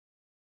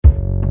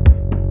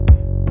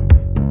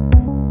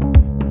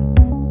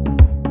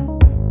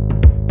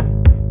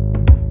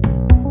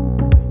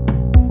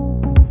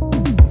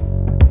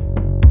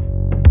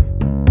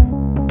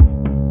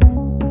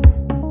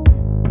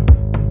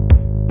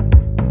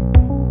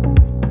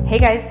Hey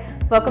guys,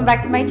 welcome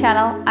back to my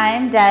channel.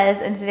 I'm Des,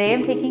 and today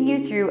I'm taking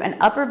you through an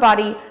upper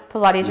body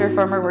Pilates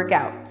reformer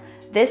workout.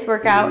 This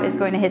workout is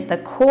going to hit the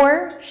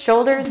core,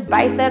 shoulders,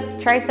 biceps,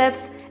 triceps,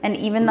 and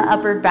even the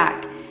upper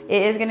back.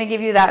 It is going to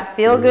give you that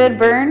feel-good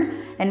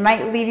burn and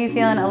might leave you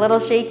feeling a little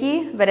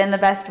shaky, but in the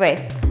best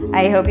way.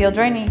 I hope you'll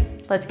join me.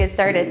 Let's get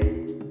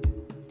started.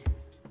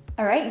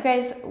 All right, you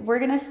guys, we're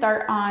going to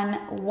start on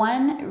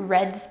one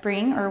red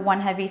spring or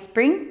one heavy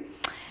spring.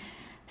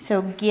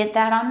 So get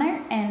that on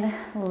there and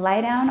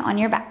lie down on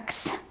your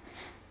backs.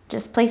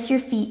 Just place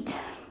your feet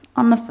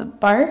on the foot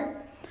bar.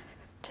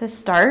 To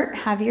start,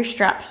 have your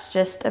straps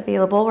just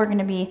available. We're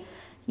gonna be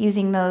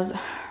using those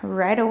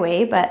right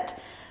away, but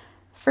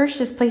first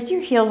just place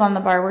your heels on the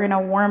bar. We're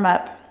gonna warm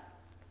up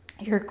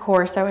your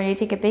core. So when you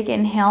take a big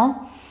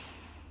inhale,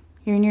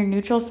 you're in your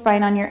neutral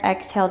spine. On your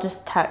exhale,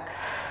 just tuck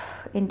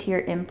into your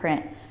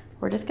imprint.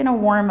 We're just gonna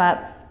warm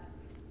up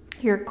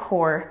your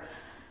core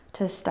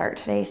to start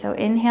today. So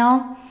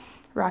inhale,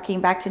 rocking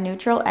back to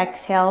neutral.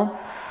 Exhale,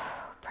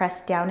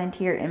 press down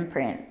into your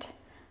imprint.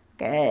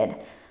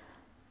 Good.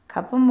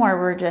 Couple more.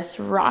 We're just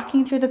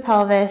rocking through the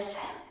pelvis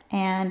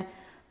and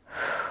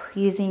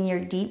using your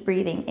deep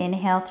breathing.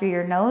 Inhale through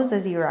your nose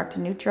as you rock to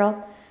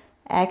neutral.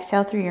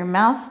 Exhale through your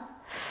mouth.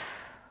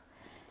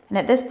 And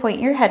at this point,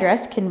 your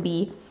headrest can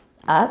be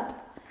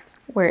up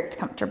where it's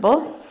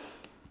comfortable.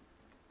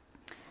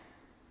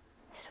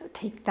 So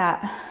take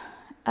that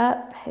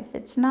up. If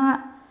it's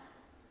not,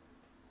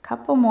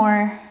 couple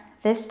more.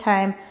 This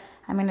time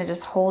I'm going to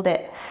just hold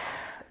it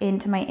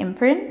into my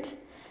imprint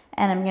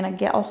and I'm going to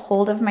get a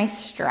hold of my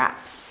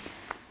straps.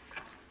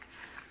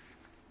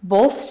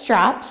 Both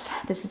straps,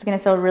 this is going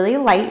to feel really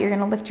light. You're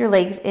going to lift your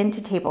legs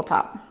into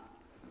tabletop.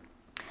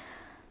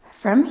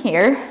 From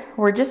here,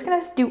 we're just going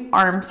to do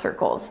arm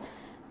circles.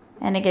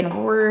 And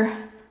again, we're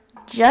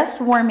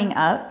just warming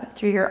up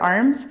through your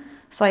arms.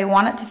 So I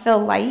want it to feel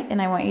light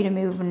and I want you to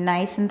move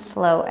nice and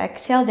slow.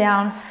 Exhale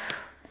down.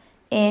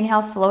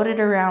 Inhale, float it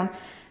around,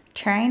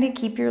 trying to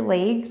keep your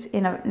legs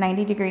in a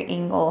 90-degree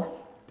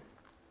angle.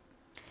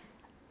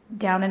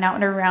 Down and out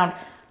and around,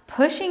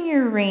 pushing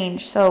your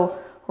range. So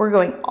we're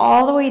going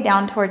all the way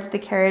down towards the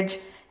carriage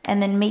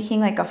and then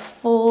making like a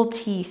full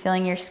T,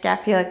 feeling your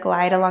scapula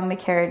glide along the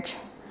carriage.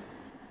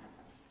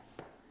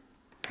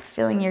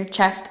 Feeling your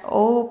chest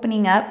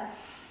opening up,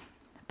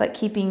 but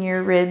keeping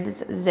your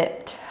ribs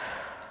zipped.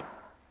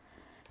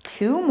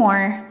 Two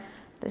more.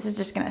 This is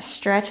just gonna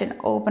stretch and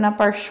open up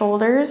our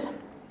shoulders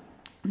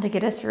to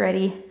get us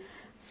ready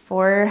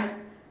for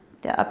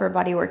the upper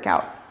body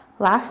workout.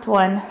 Last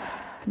one.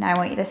 Now I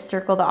want you to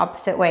circle the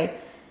opposite way.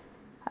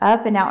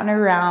 Up and out and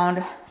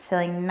around,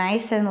 feeling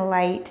nice and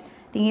light.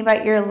 Thinking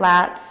about your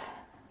lats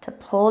to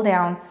pull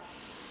down.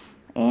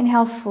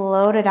 Inhale,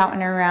 float it out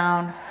and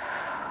around.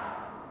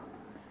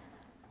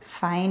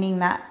 Finding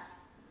that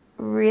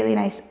really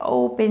nice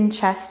open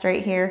chest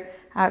right here,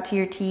 out to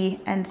your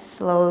T, and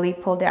slowly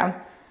pull down.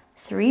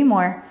 Three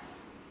more.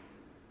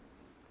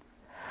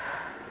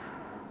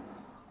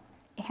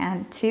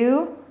 And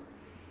two.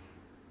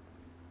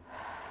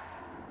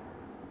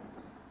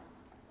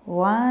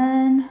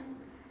 One.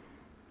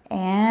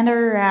 And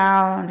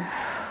around.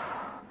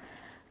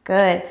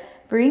 Good.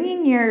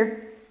 Bringing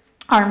your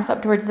arms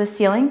up towards the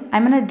ceiling.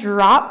 I'm going to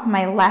drop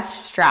my left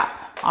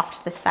strap off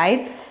to the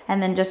side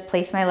and then just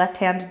place my left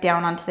hand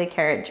down onto the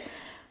carriage.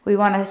 We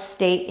want to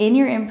stay in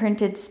your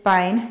imprinted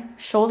spine.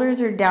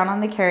 Shoulders are down on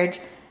the carriage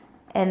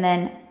and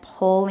then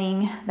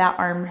pulling that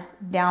arm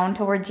down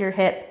towards your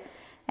hip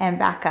and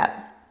back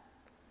up.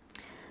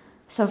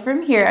 So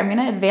from here, I'm going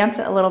to advance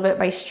it a little bit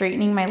by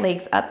straightening my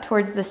legs up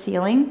towards the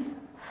ceiling.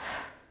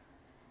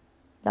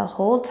 The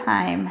whole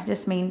time,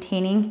 just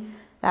maintaining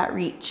that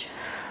reach.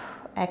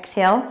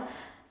 Exhale,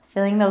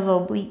 feeling those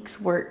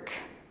obliques work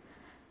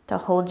to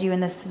hold you in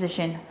this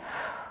position.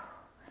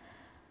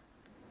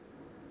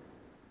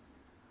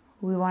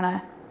 We want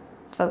to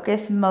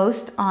focus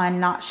most on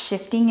not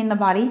shifting in the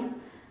body,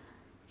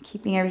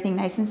 keeping everything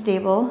nice and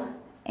stable,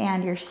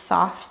 and you're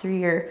soft through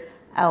your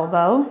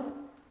elbow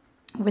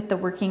with the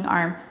working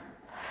arm.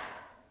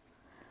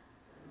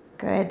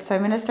 Good. So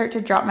I'm going to start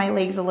to drop my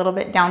legs a little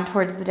bit down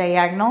towards the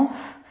diagonal.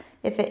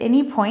 If at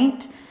any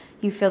point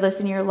you feel this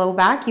in your low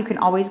back, you can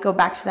always go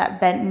back to that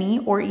bent knee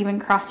or even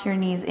cross your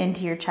knees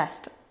into your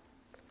chest.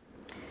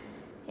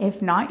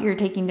 If not, you're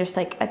taking just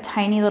like a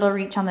tiny little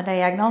reach on the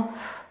diagonal,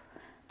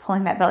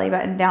 pulling that belly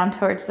button down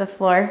towards the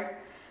floor.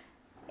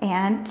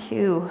 And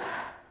two.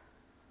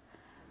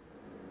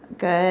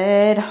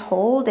 Good.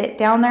 Hold it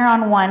down there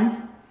on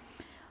one.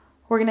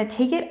 We're going to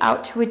take it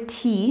out to a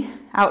T,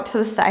 out to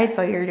the side,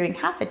 so you're doing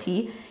half a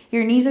T.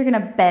 Your knees are going to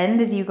bend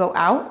as you go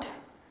out.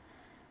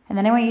 And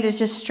then I want you to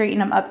just straighten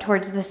them up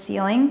towards the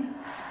ceiling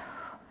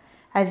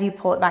as you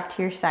pull it back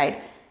to your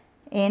side.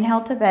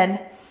 Inhale to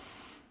bend.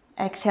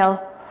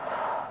 Exhale,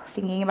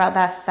 thinking about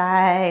that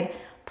side,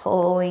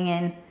 pulling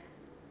in.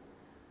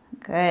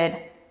 Good.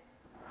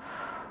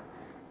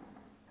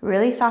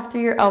 Really soft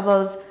through your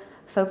elbows,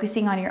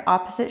 focusing on your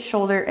opposite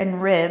shoulder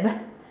and rib.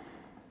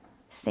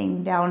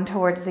 Staying down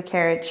towards the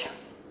carriage.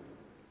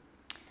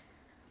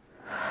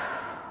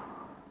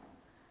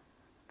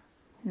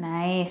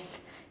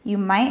 Nice. You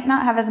might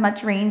not have as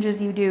much range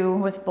as you do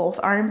with both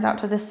arms out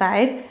to the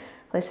side.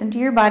 Listen to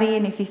your body,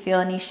 and if you feel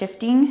any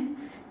shifting,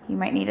 you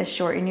might need to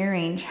shorten your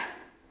range.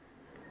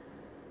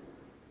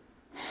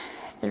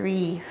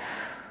 3.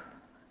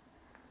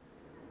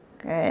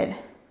 Good.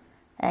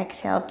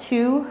 Exhale,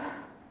 2.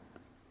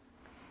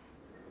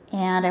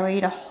 And I want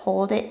you to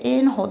hold it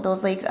in, hold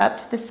those legs up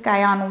to the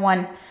sky on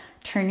 1.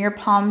 Turn your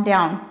palm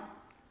down.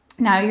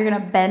 Now you're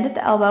gonna bend at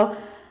the elbow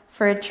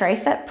for a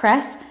tricep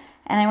press,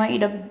 and I want you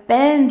to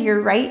bend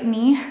your right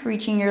knee,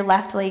 reaching your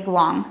left leg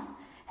long,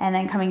 and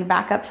then coming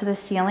back up to the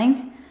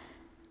ceiling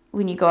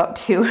when you go up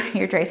to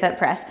your tricep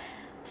press.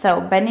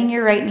 So bending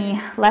your right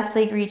knee, left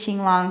leg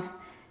reaching long,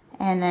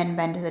 and then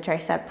bend to the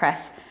tricep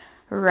press.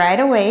 Right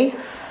away,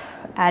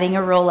 adding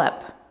a roll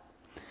up.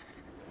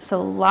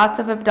 So lots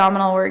of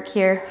abdominal work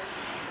here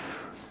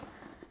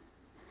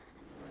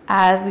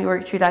as we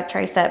work through that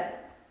tricep.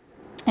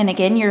 And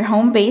again, your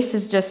home base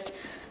is just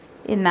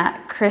in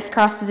that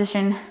crisscross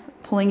position,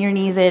 pulling your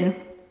knees in.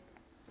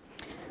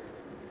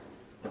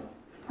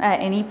 At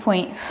any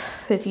point,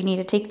 if you need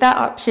to take that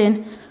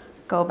option,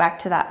 go back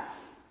to that.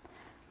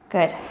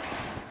 Good.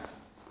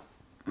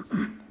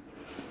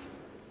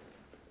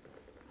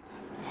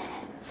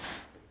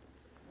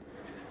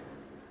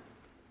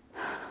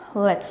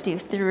 Let's do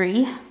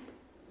 3.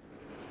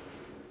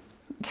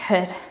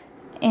 Good.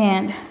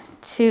 And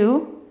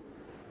 2.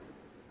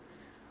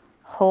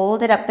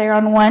 Hold it up there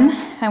on 1.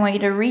 I want you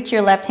to reach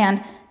your left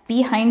hand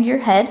behind your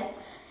head.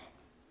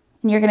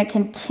 And you're going to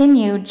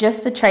continue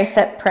just the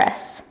tricep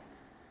press.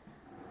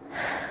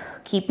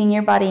 Keeping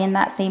your body in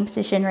that same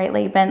position, right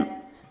leg bent,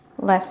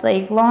 left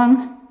leg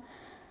long.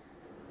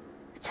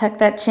 Tuck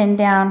that chin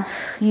down.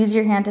 Use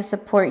your hand to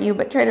support you,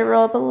 but try to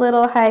roll up a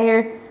little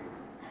higher.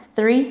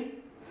 3.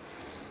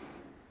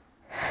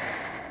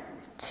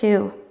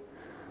 2.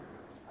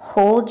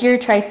 Hold your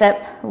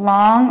tricep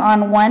long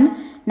on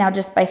 1. Now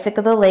just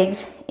bicycle the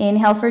legs.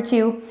 Inhale for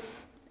 2.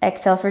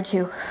 Exhale for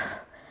 2.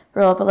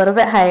 Roll up a little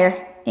bit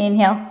higher.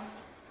 Inhale.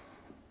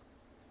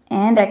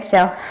 And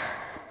exhale.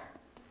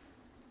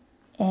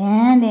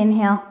 And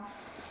inhale.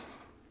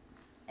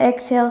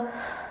 Exhale.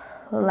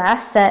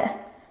 Last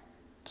set.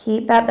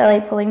 Keep that belly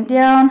pulling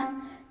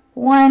down.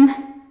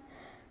 1.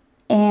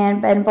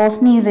 And bend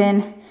both knees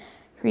in.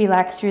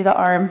 Relax through the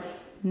arm.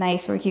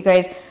 Nice work, you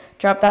guys.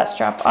 Drop that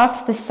strap off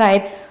to the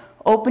side.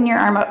 Open your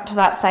arm up to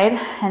that side.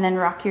 And then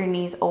rock your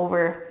knees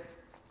over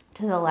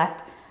to the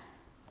left.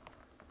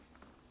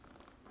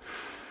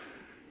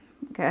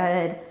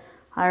 Good.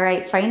 All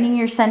right, finding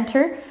your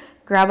center.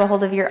 Grab a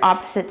hold of your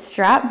opposite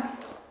strap.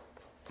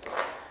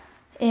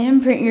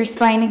 Imprint your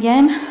spine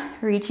again.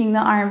 Reaching the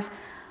arms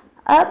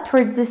up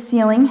towards the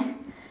ceiling.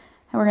 And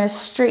we're going to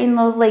straighten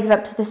those legs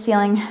up to the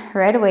ceiling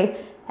right away.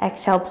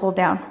 Exhale, pull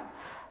down.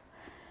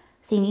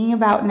 Thinking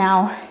about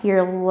now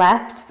your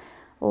left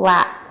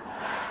lat.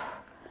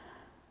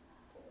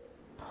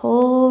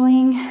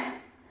 Pulling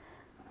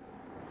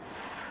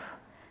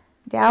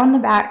down the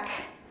back.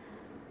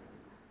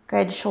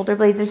 Good. Shoulder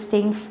blades are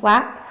staying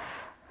flat.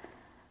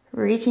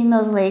 Reaching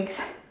those legs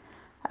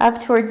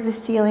up towards the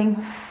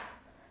ceiling.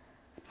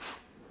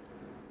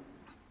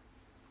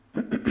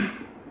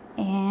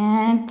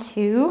 And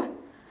 2.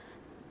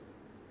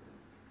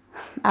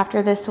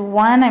 After this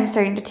 1, I'm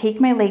starting to take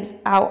my legs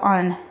out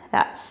on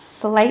that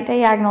slight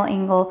diagonal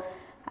angle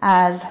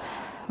as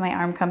my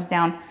arm comes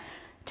down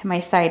to my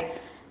side.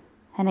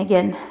 And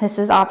again, this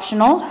is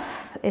optional.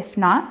 If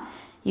not,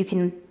 you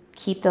can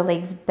keep the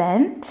legs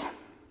bent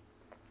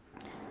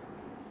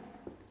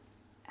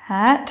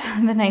at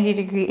the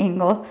 90-degree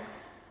angle,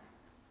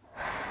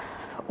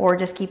 or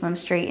just keep them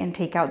straight and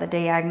take out the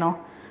diagonal.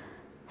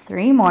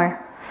 3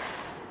 more.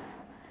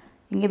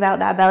 Think about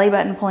that belly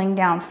button pulling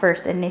down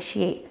first.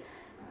 Initiate.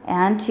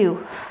 And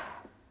 2.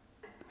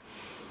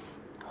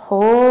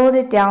 Hold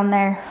it down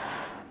there.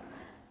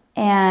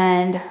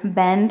 And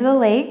bend the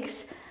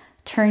legs.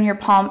 Turn your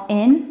palm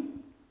in.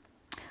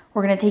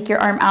 We're going to take your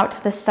arm out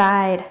to the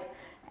side.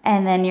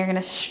 And then you're going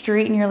to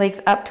straighten your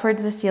legs up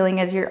towards the ceiling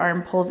as your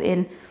arm pulls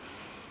in.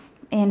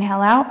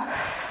 Inhale out.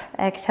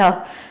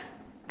 Exhale.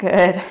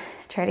 Good.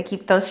 Try to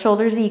keep those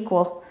shoulders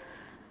equal.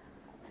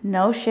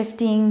 No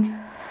shifting.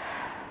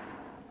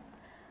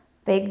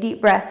 Big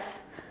deep breaths.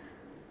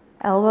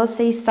 Elbows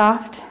stay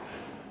soft.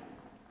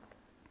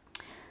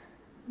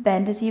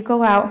 Bend as you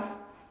go out.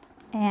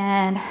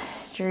 And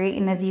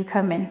straighten as you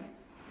come in.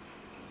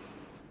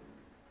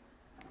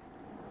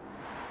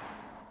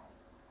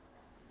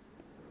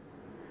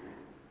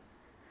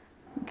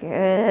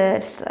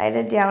 Good. Slide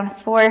it down.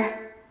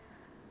 4.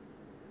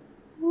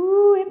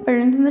 Ooh, it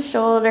burns in the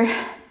shoulder.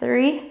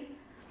 3.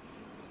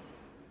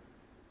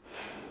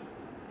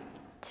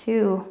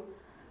 2.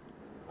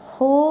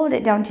 Hold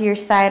it down to your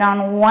side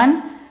on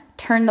 1.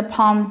 Turn the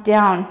palm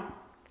down.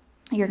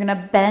 You're going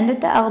to bend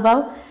at the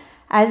elbow.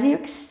 As you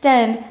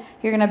extend,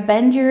 you're going to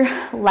bend your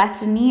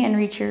left knee and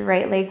reach your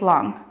right leg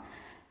long.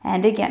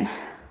 And again,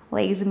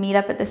 legs meet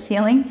up at the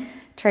ceiling.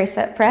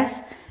 Tricep press.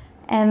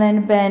 And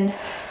then bend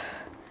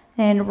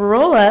and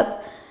roll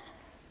up.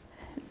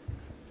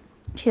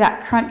 to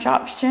that crunch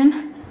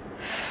option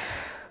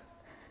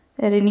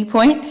at any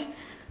point.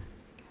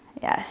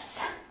 Yes,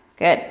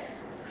 good.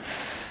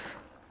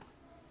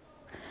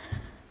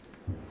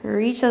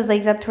 Reach those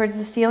legs up towards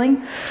the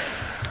ceiling.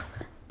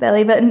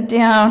 Belly button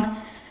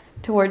down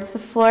towards the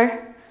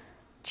floor.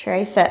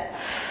 Tricep.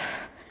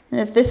 And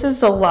if this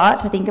is a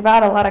lot to think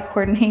about, a lot of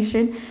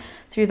coordination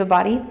through the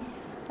body,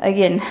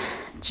 again,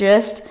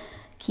 just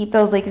keep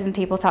those legs in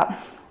tabletop.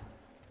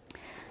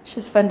 It's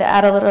just fun to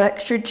add a little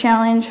extra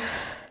challenge.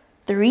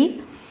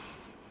 3.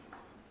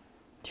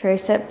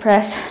 Tricep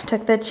press,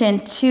 tuck the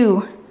chin.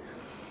 2.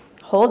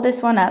 Hold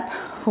this one up.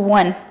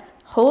 1.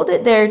 Hold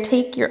it there.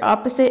 Take your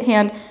opposite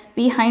hand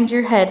behind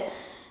your head.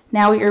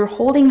 Now you're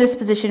holding this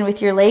position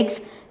with your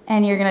legs,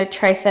 and you're going to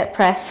tricep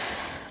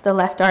press the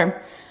left arm.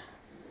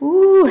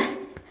 Ooh.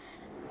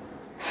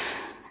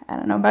 I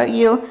don't know about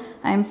you.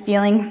 I'm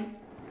feeling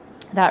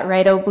that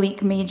right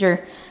oblique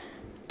major.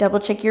 Double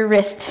check your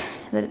wrist,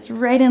 that it's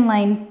right in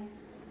line.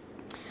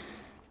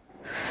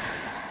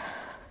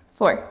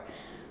 4.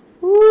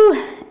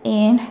 Ooh.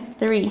 And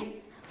 3.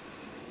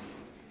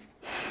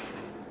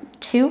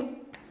 2.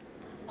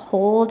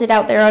 Hold it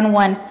out there on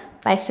 1.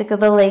 Bicycle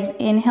the legs.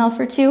 Inhale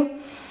for 2.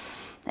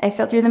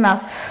 Exhale through the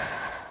mouth.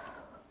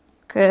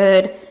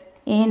 Good.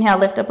 Inhale,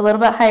 lift up a little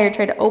bit higher.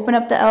 Try to open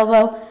up the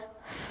elbow.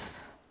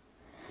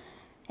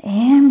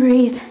 And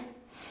breathe.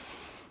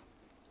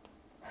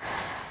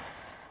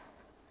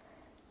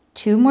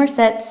 2 more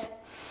sets.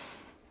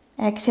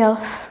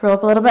 Exhale, roll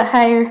up a little bit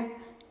higher.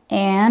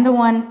 And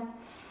 1.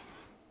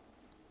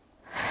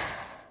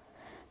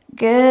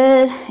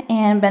 Good.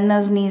 And bend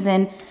those knees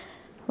in.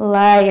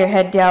 Lie your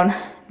head down.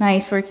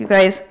 Nice work, you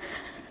guys.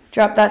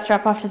 Drop that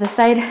strap off to the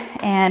side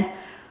and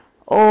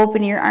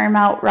open your arm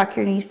out. Rock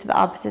your knees to the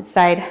opposite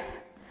side.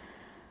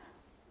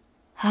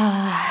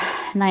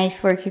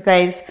 Nice work, you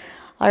guys.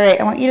 All right,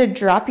 I want you to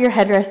drop your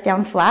headrest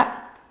down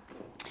flat.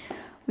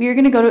 We are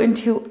going to go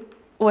into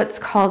what's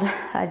called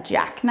a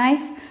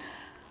jackknife.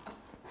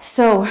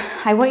 So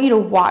I want you to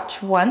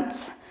watch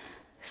once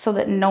so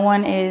that no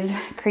one is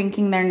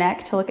cranking their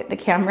neck to look at the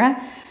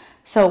camera.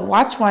 So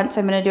watch once.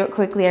 I'm going to do it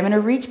quickly. I'm going to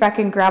reach back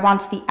and grab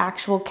onto the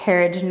actual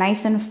carriage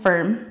nice and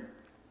firm.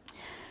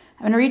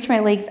 I'm going to reach my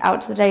legs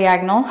out to the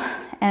diagonal,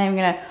 and I'm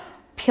going to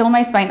peel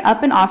my spine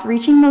up and off,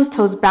 reaching those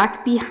toes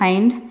back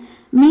behind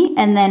me,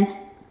 and then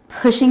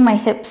pushing my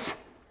hips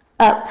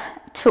up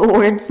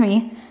towards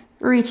me,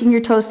 reaching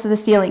your toes to the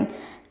ceiling.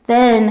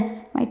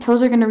 Then my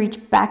toes are going to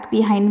reach back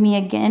behind me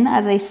again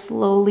as I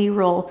slowly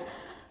roll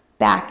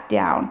back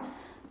down.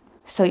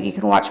 So you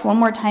can watch one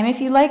more time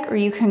if you like, or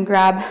you can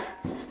grab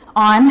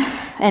on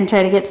and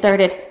try to get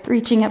started,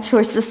 reaching up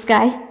towards the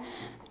sky,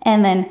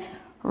 and then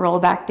roll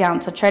back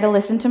down. So try to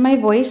listen to my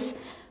voice.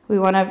 We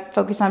want to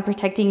focus on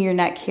protecting your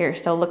neck here.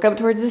 So look up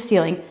towards the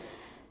ceiling,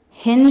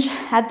 hinge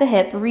at the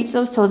hip, reach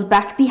those toes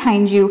back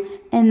behind you,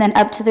 and then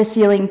up to the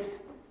ceiling,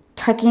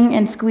 tucking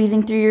and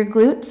squeezing through your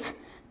glutes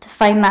to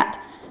find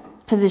that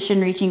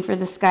position, reaching for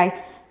the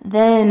sky.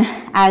 Then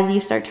as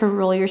you start to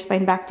roll your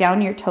spine back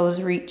down, your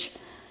toes reach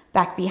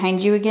back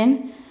behind you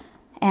again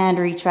and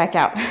reach back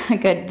out.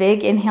 Good.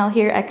 Big inhale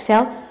here.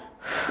 Exhale.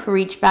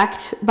 Reach back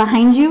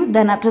behind you,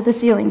 then up to the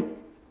ceiling.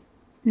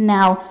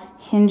 Now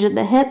hinge at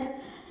the hip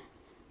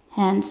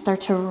and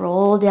start to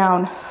roll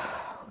down.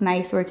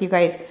 Nice work, you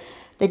guys.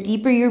 The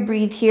deeper you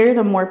breathe here,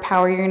 the more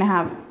power you're going to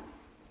have.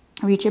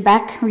 Reach it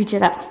back, reach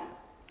it up.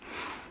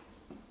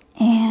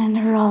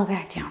 And roll it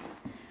back down.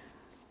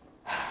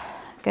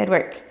 Good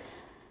work.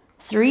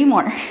 3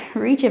 more.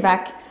 Reach it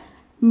back.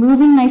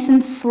 Moving nice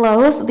and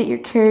slow so that your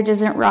carriage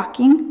isn't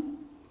rocking.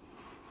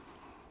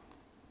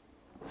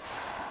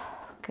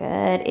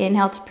 Good.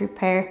 Inhale to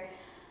prepare.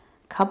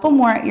 Couple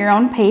more at your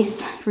own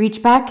pace.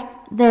 Reach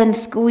back, then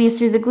squeeze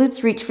through the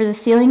glutes, reach for the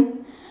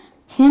ceiling.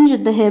 Hinge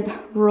at the hip,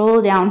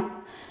 roll down.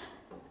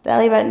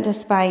 Belly button to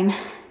spine.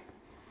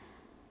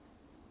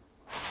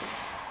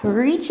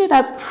 Reach it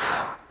up.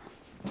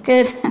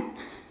 Good.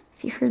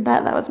 If you heard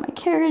that, that was my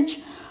carriage.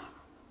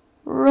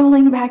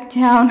 Rolling back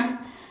down.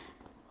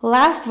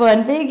 Last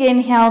one, big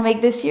inhale,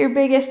 make this your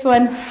biggest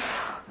one.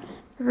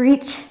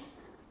 Reach.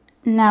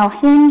 Now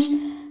hinge,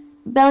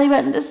 belly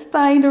button to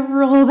spine to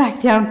roll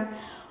back down.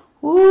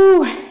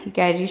 Woo, you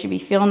guys, you should be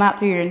feeling that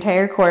through your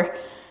entire core.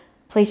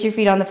 Place your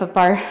feet on the foot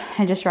bar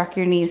and just rock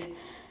your knees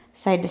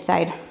side to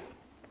side.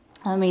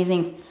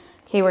 Amazing.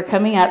 Okay, we're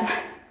coming up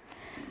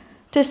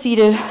to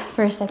seated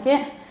for a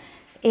second,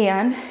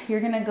 and you're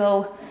gonna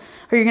go,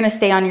 or you're gonna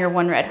stay on your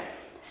one red.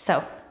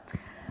 So,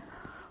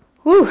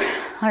 woo,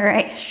 all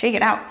right, shake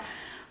it out.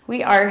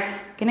 We are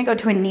gonna go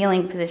to a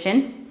kneeling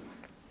position.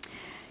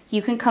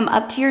 You can come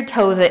up to your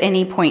toes at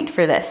any point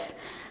for this.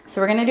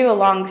 So we're gonna do a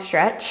long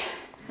stretch.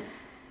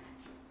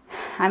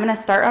 I'm gonna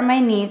start on my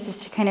knees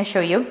just to kind of show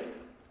you.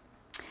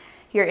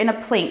 You're in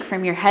a plank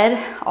from your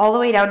head all the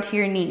way down to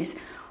your knees,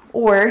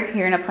 or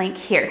you're in a plank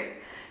here.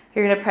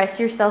 You're gonna press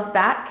yourself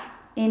back,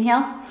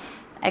 inhale,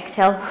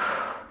 exhale.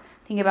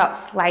 Think about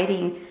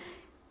sliding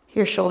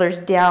your shoulders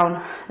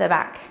down the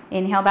back.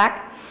 Inhale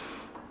back,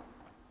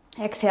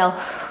 Exhale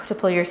to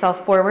pull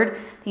yourself forward.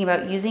 Think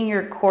about using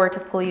your core to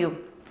pull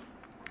you.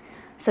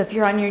 So if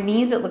you're on your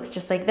knees, it looks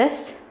just like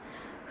this.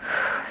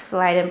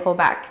 Slide and pull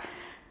back.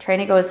 Trying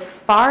to go as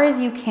far as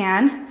you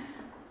can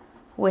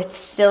with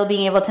still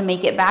being able to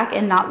make it back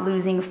and not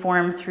losing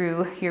form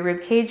through your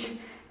rib cage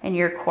and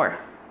your core.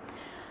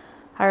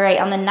 All right,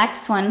 on the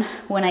next one,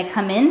 when I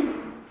come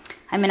in,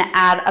 I'm gonna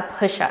add a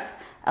push-up.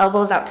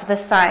 Elbows out to the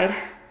side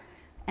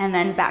and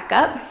then back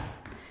up.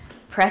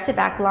 Press it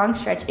back, long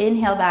stretch,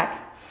 inhale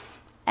back.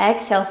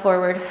 Exhale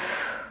forward.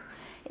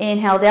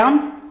 Inhale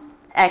down,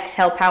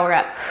 exhale power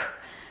up.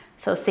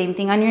 So same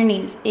thing on your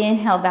knees.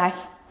 Inhale back,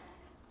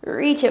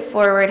 reach it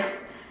forward.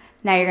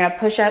 Now you're gonna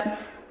push up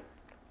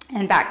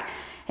and back.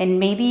 And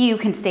maybe you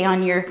can stay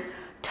on your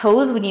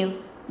toes when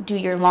you do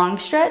your long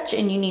stretch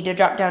and you need to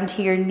drop down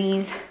to your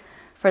knees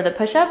for the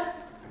push-up.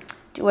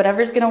 Do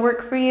whatever's gonna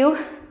work for you,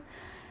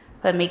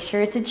 but make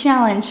sure it's a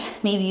challenge.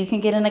 Maybe you can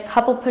get in a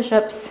couple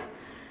push-ups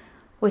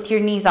with your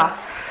knees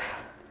off.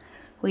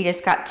 We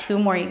just got 2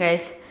 more, you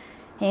guys.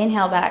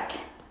 Inhale back.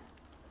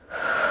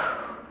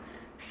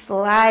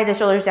 Slide the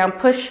shoulders down,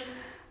 push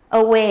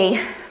away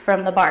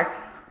from the bar.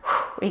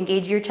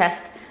 Engage your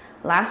chest.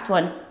 Last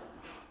one.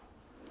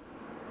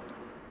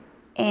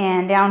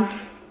 And down,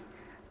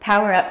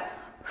 power up,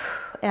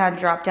 and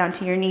drop down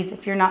to your knees.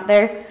 If you're not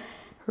there,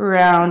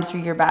 round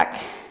through your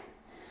back.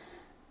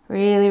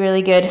 Really,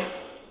 really good.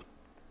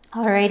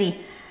 Alrighty,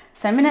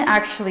 so I'm gonna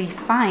actually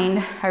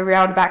find a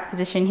round back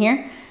position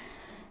here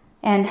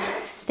and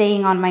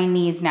staying on my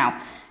knees now.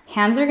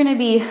 Hands are gonna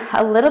be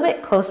a little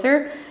bit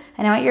closer,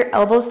 and I want your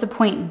elbows to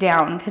point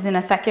down because in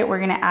a second we're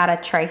gonna add a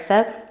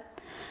tricep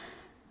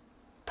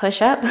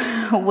push up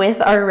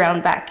with our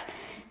round back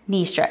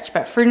knee stretch.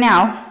 But for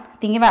now,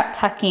 think about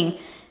tucking,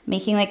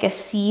 making like a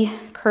C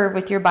curve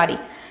with your body.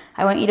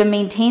 I want you to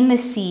maintain the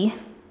C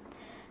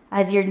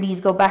as your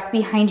knees go back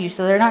behind you.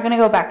 So they're not gonna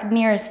go back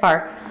near as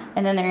far,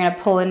 and then they're gonna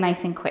pull in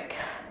nice and quick.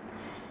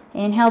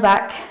 Inhale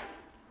back,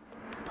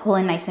 pull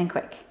in nice and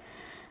quick.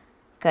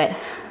 Good.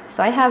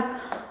 So I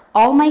have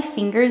all my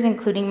fingers,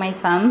 including my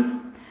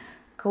thumb,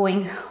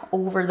 going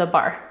over the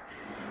bar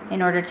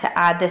in order to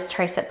add this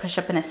tricep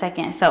push-up in a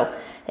second. So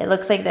it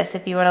looks like this.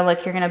 If you wanna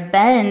look, you're gonna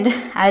bend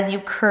as you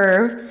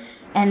curve,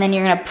 and then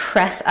you're gonna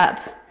press up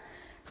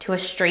to a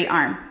straight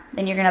arm.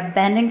 Then you're gonna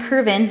bend and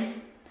curve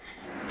in,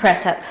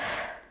 press up.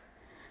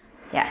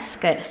 Yes,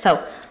 good.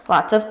 So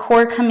lots of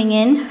core coming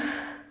in,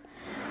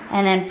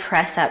 and then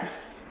press up.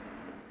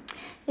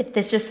 If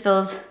this just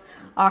feels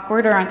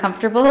awkward or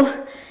uncomfortable,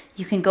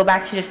 you can go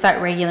back to just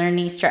that regular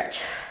knee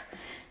stretch.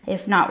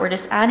 If not, we're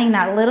just adding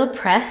that little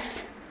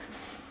press.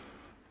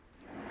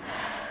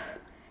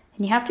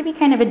 And you have to be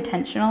kind of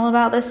intentional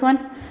about this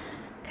one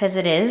because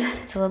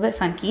it's a little bit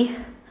funky.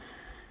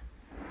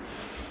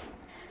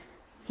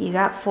 You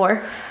got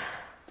 4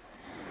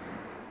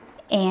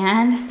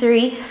 and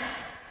 3.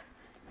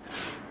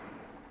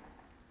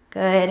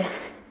 Good.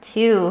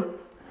 2.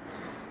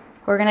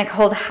 We're gonna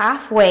hold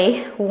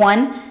halfway.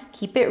 1,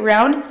 keep it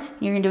round.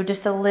 You're gonna do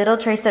just a little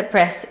tricep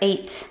press.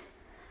 8,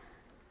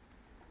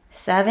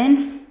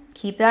 7,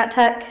 keep that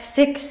tuck.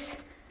 6,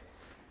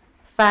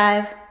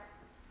 5,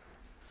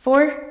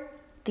 4,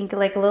 think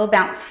like a little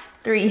bounce.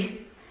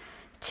 3,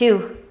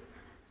 2,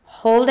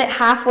 hold it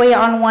halfway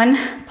on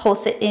 1,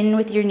 pulse it in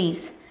with your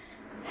knees.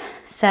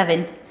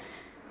 7,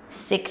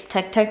 6,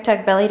 tuck, tuck,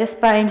 tuck, belly to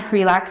spine,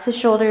 relax the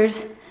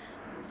shoulders.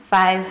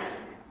 5,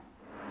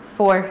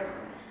 4,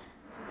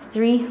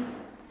 3,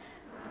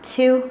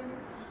 2,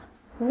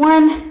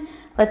 1.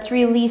 Let's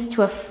release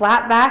to a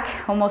flat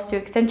back, almost to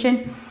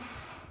extension,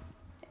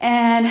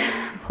 and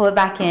pull it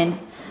back in.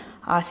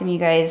 Awesome, you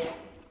guys.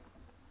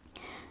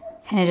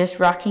 Kind of just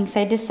rocking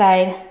side to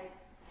side.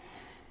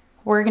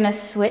 We're gonna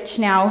switch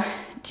now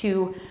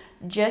to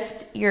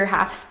just your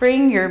half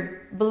spring,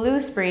 your blue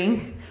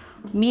spring,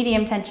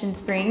 medium tension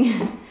spring,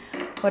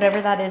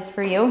 whatever that is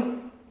for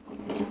you.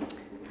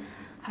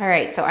 All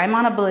right, so I'm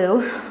on a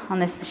blue on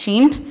this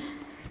machine.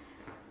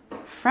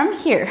 From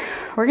here,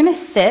 we're gonna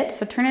sit,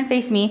 so turn and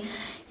face me.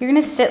 You're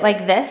gonna sit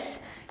like this.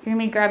 You're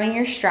gonna be grabbing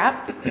your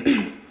strap.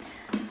 I'm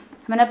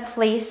gonna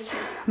place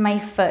my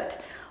foot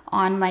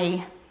on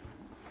my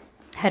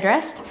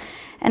headrest,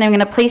 and I'm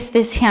gonna place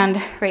this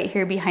hand right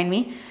here behind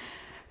me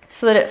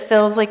so that it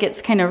feels like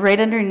it's kind of right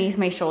underneath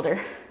my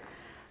shoulder.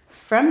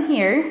 From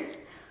here,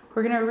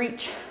 we're gonna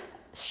reach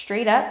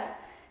straight up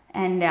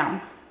and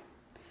down.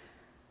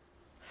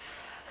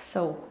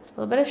 So a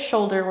little bit of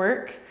shoulder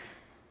work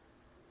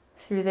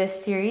through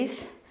this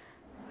series.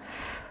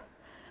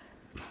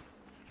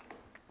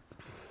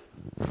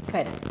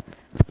 Good.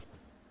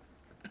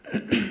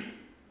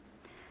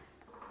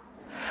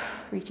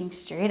 Reaching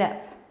straight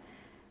up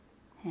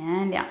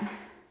and down.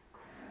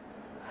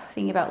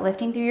 Thinking about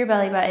lifting through your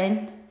belly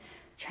button.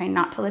 Try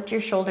not to lift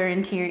your shoulder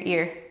into your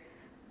ear.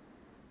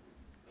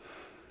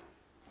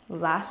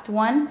 Last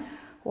one.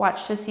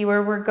 Watch to see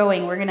where we're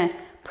going. We're gonna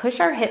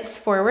push our hips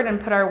forward and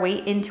put our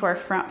weight into our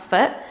front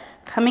foot,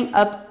 coming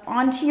up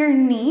onto your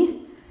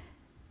knee.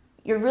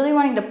 You're really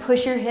wanting to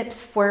push your hips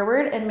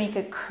forward and make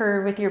a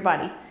curve with your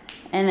body.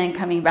 and then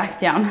coming back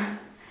down.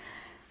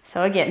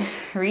 So again,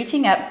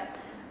 reaching up.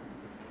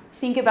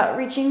 Think about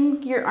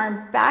reaching your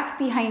arm back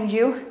behind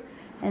you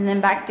and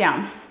then back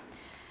down.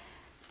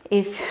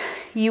 If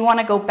you want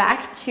to go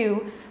back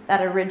to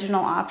that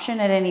original option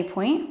at any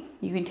point,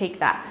 you can take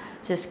that.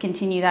 Just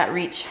continue that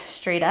reach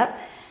straight up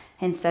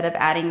instead of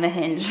adding the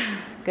hinge.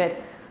 Good.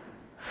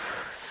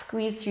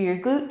 Squeeze through your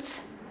glutes.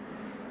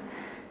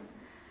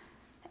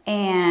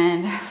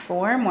 And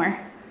 4 more.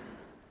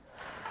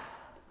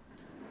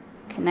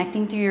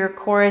 Connecting through your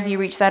core as you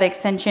reach that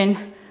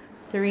extension.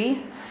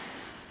 3.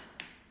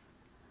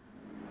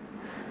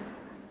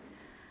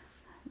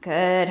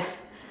 Good.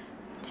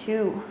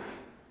 2.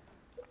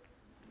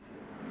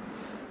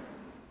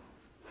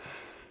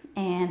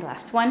 And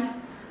last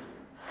one.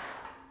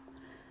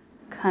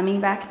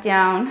 Coming back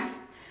down.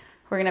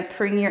 We're gonna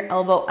bring your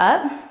elbow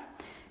up,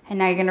 and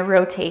now you're gonna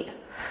rotate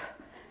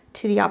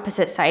to the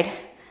opposite side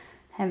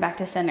and back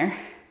to center.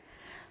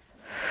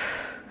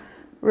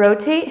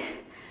 Rotate,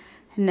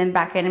 and then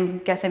back in.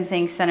 I guess I'm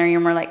saying center, you're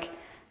more like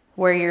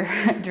where your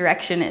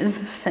direction is,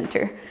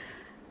 center.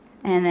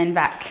 And then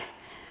back.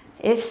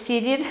 If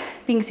seated,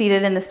 being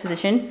seated in this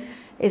position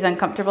is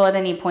uncomfortable at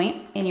any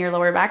point in your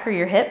lower back or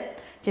your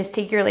hip, just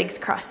take your legs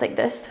crossed like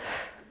this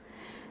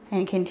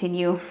and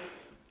continue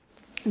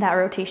that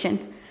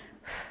rotation.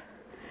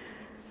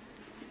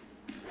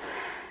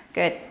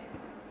 Good.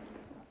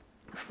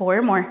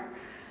 4 more.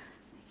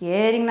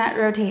 Getting that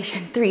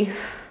rotation. 3.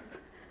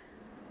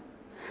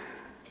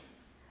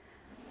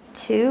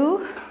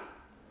 2.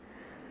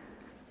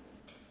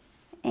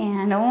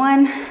 And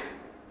 1.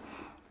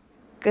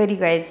 Good, you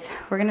guys.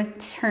 We're gonna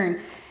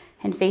turn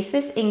and face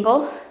this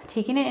angle,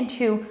 taking it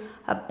into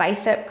a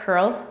bicep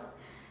curl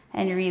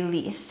and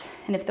release.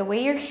 And if the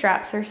way your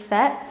straps are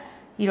set,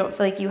 you don't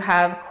feel like you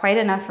have quite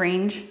enough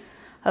range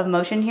of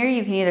motion here,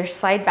 you can either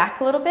slide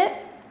back a little bit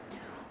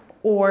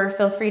or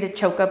feel free to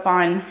choke up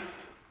on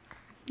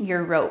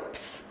your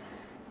ropes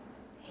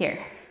here.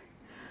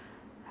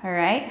 All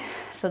right,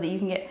 so that you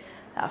can get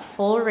that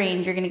full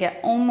range. You're gonna get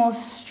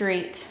almost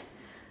straight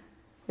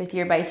with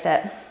your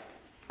bicep.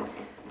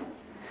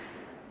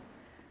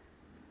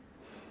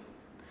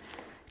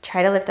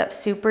 Try to lift up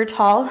super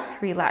tall,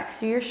 relax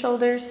through your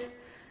shoulders.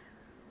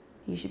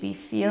 You should be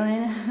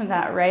feeling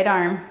that right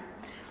arm,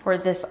 or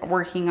this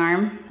working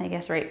arm, I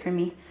guess right for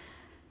me.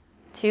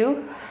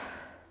 2,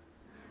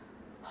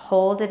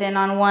 hold it in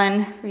on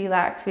 1,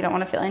 relax. We don't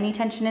want to feel any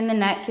tension in the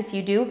neck. If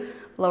you do,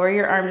 lower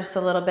your arm just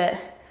a little bit,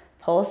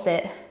 pulse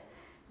it,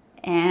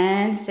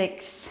 and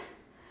 6,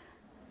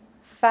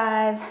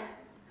 5,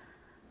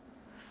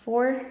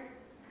 4,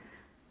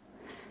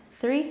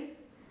 3,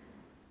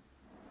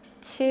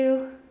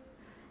 2,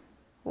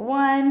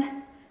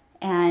 1,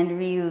 and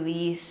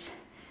release.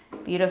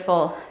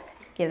 Beautiful.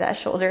 Give that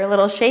shoulder a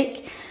little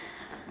shake.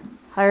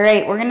 All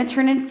right, we're gonna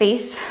turn and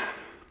face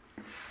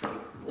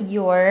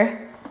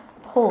your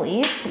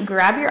pulleys.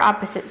 Grab your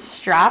opposite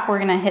strap. We're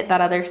gonna hit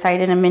that other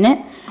side in a minute.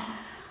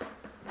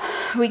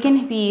 We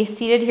can be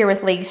seated here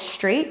with legs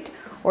straight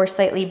or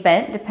slightly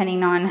bent,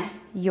 depending on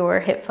your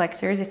hip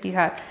flexors. If you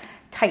have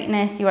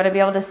tightness, you wanna be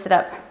able to sit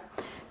up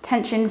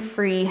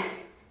tension-free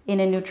in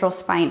a neutral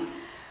spine.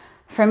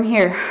 From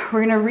here,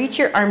 we're gonna reach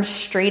your arms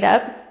straight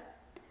up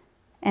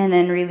and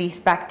then release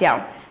back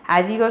down.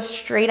 As you go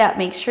straight up,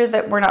 make sure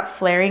that we're not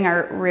flaring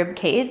our rib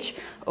cage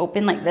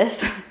open like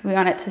this. We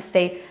want it to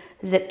stay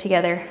zipped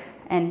together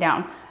and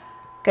down.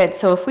 Good,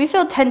 so if we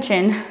feel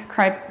tension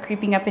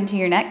creeping up into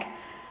your neck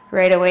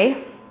right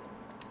away,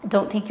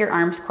 don't take your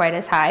arms quite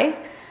as high.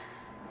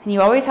 And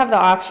you always have the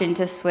option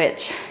to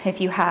switch. If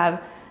you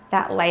have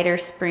that lighter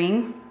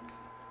spring,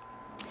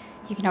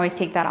 you can always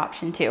take that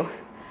option too.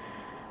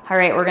 All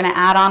right, we're gonna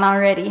add on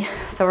already.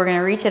 So we're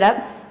gonna reach it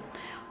up,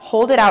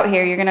 hold it out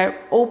here. You're gonna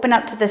open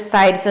up to the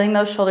side, feeling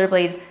those shoulder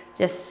blades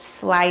just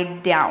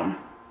slide down.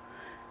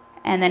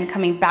 And then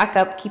coming back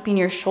up, keeping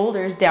your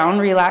shoulders down,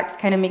 relax,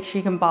 kind of make sure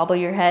you can bobble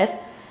your head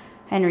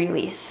and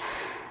release.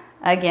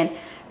 Again,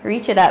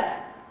 reach it up.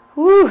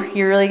 Woo,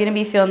 you're really gonna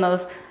be feeling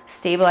those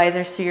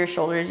stabilizers through your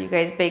shoulders, you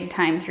guys, big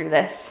time through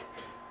this.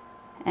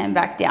 And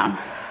back down.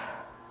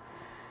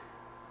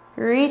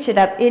 Reach it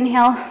up,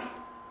 inhale.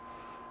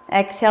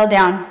 Exhale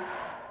down.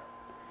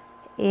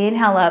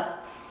 Inhale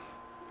up.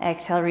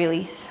 Exhale,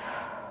 release.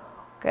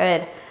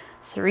 Good.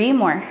 3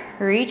 more.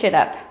 Reach it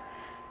up.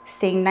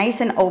 Staying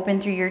nice and open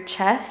through your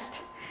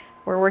chest.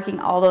 We're working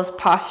all those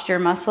posture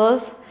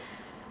muscles,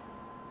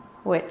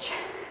 which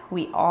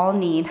we all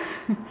need.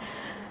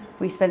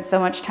 We spend so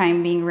much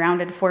time being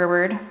rounded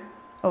forward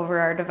over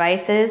our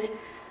devices.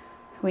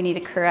 We need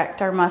to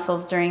correct our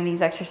muscles during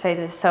these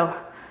exercises. So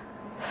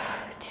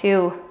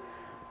 2,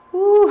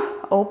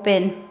 woo,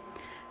 open.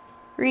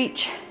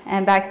 Reach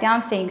and back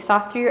down, staying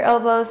soft through your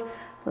elbows.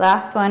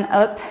 Last one,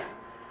 up,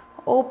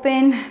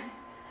 open,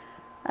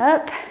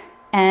 up,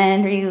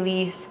 and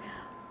release.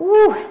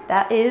 Ooh,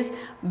 that is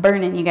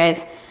burning, you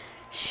guys.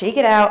 Shake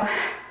it out.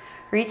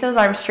 Reach those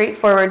arms straight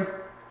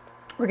forward.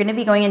 We're gonna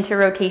be going into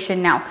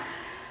rotation now.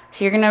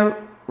 So you're gonna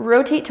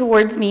rotate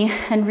towards me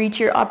and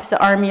reach your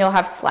opposite arm. You'll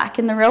have slack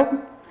in the rope.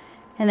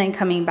 and then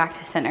coming back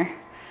to center.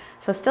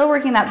 So still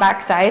working that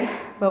back side,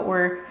 but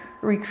we're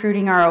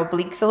recruiting our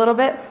obliques a little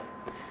bit.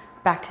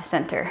 Back to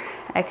center.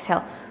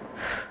 Exhale.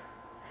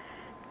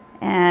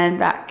 And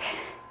back.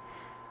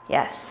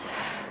 Yes.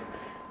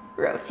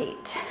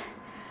 Rotate.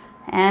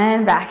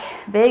 And back.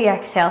 Big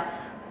exhale.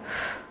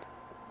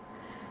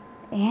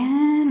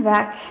 And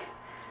back.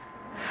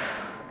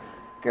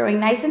 Growing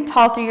nice and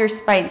tall through your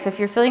spine. So if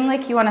you're feeling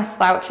like you want to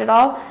slouch at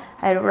all,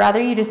 I'd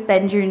rather you just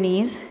bend your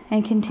knees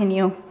and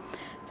continue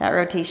that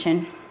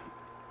rotation.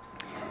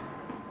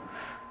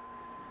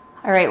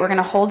 All right, we're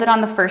gonna hold it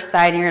on the first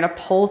side and you're gonna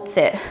pulse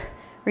it.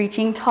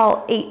 Reaching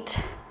tall, 8,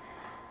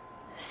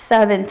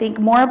 7. Think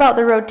more about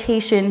the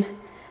rotation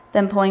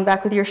than pulling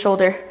back with your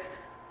shoulder.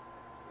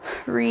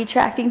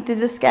 Retracting through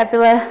the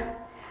scapula.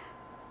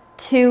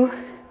 2,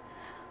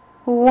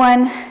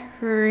 1,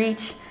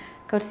 reach.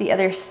 Go to the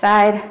other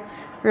side,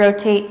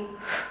 rotate.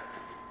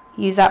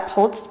 Use that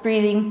pulsed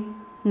breathing,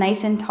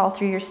 nice and tall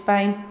through your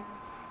spine.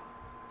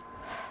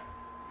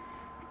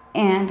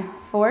 And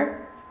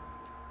 4,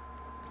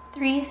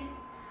 3,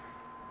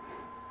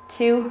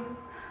 2,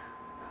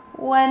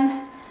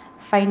 1.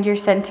 Find your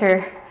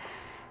center.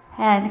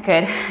 And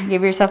good.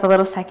 Give yourself a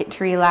little second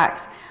to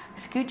relax.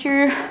 Scoot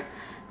your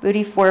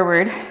booty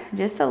forward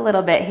just a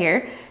little bit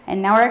here.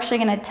 And now we're actually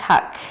going to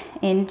tuck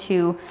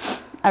into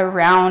a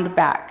round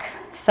back.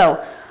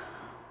 So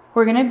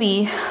we're going to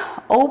be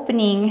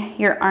opening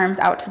your arms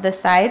out to the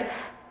side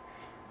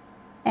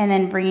and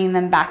then bringing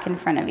them back in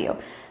front of you.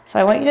 So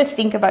I want you to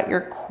think about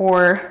your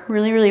core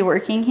really, really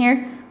working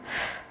here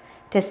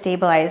to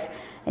stabilize.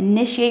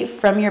 Initiate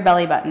from your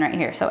belly button right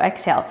here. So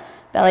exhale,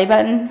 belly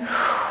button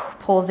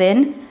pulls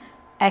in,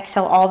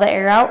 exhale all the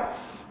air out,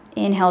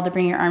 inhale to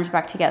bring your arms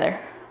back together.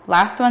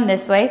 Last one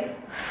this way.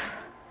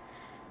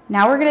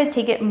 Now we're gonna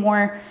take it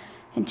more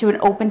into an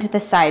open to the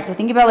side. So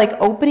think about like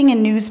opening a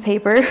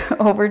newspaper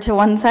over to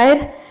one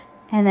side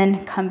and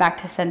then come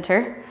back to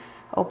center,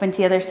 open to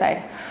the other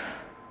side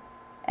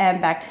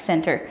and back to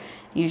center.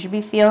 You should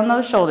be feeling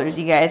those shoulders,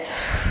 you guys.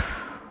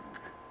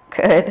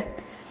 Good.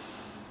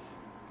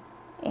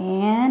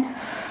 And,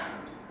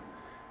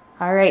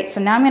 all right,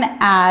 so now I'm gonna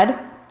add,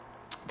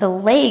 the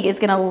leg is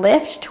gonna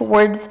lift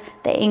towards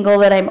the angle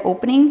that I'm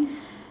opening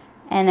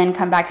and then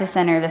come back to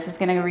center. This is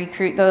gonna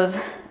recruit those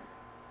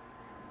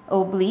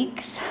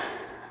obliques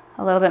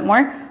a little bit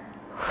more.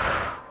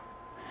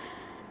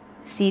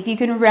 See if you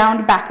can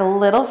round back a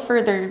little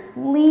further.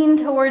 Lean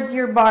towards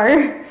your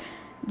bar,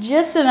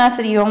 just enough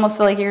that you almost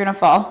feel like you're gonna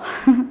fall,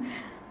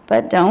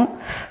 but don't.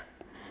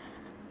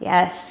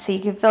 Yes, so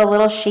you can feel a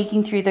little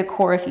shaking through the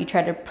core if you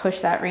try to push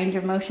that range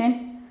of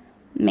motion.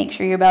 Make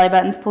sure your belly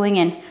button's pulling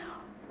in.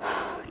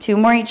 2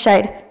 more each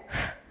side.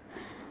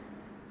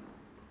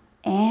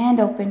 And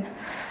open.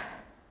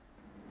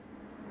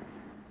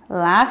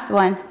 Last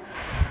one.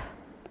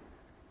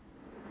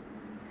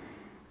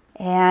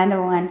 And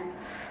 1.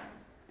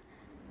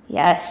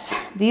 Yes,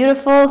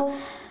 beautiful.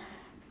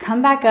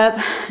 Come back up,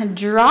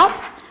 drop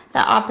the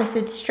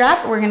opposite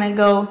strap. We're gonna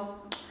go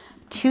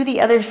to the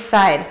other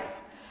side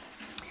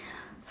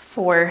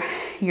for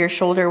your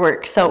shoulder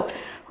work. So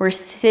we're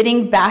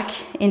sitting back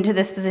into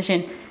this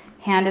position.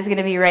 Hand is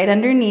gonna be right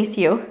underneath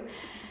you.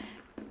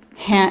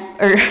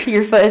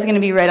 Your foot is gonna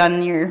be right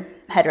on your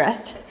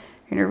headrest.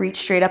 You're gonna reach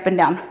straight up and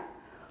down.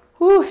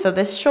 Whew, so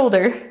this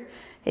shoulder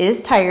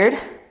is tired.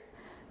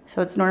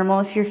 So it's normal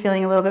if you're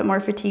feeling a little bit more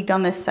fatigued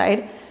on this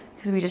side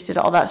because we just did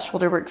all that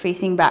shoulder work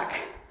facing back.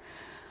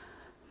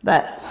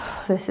 But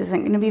this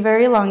isn't gonna be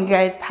very long, you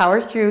guys.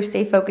 Power through,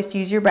 stay focused,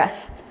 use your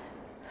breath.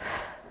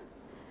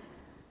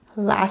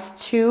 Last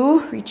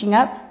 2, reaching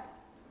up.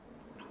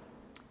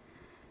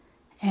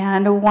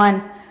 And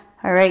 1.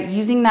 All right,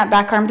 using that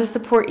back arm to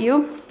support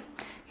you,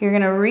 you're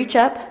gonna reach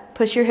up,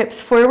 push your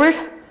hips forward.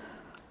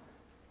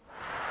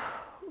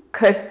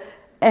 Good.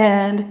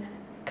 And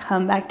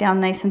come back down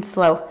nice and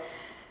slow.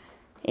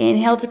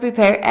 Inhale to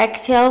prepare.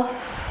 Exhale,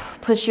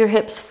 push your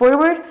hips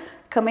forward,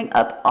 coming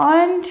up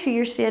onto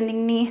your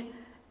standing knee,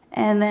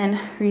 and then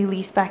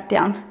release back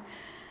down.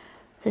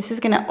 This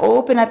is gonna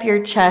open up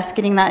your chest,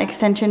 getting that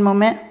extension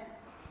moment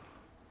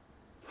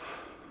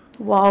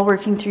while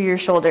working through your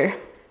shoulder.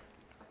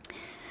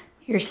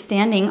 Your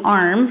standing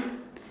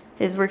arm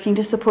is working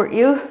to support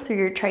you through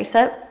your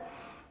tricep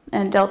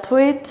and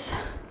deltoids.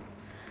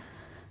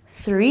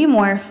 3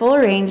 more, full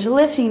range,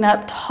 lifting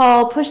up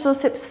tall, push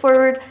those hips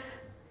forward,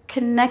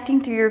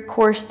 connecting through your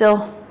core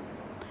still.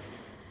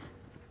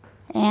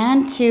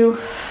 And 2.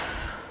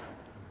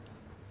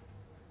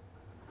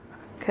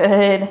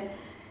 Good.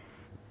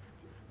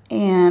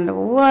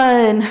 And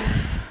 1.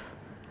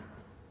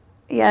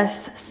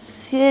 Yes,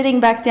 sitting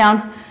back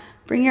down.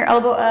 Bring your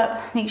elbow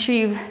up. Make sure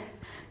you've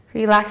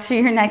relaxed through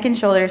your neck and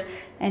shoulders,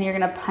 and you're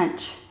gonna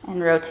punch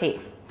and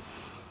rotate.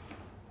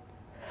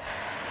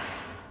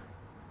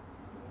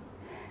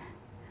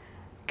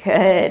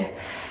 Good.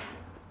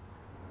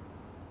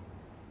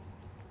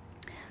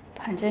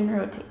 Punch and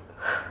rotate.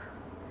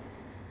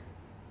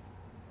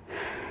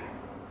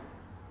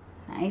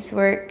 Nice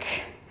work.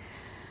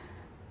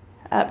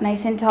 Up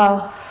nice and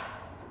tall.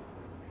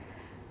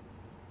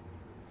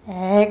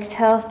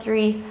 Exhale,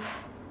 3.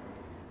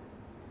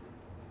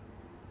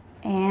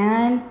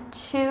 And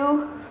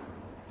 2.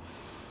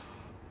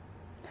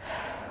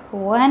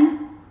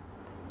 1.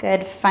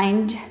 Good.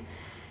 Find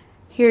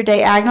your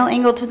diagonal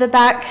angle to the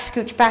back.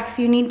 Scooch back if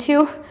you need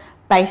to.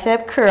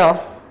 Bicep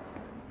curl.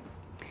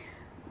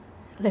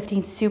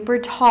 Lifting super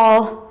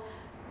tall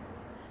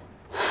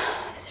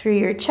through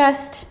your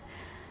chest.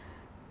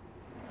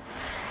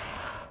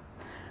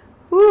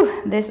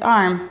 Whew, this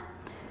arm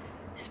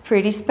is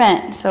pretty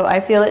spent, so I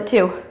feel it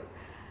too.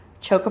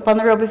 Choke up on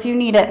the rope if you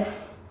need it.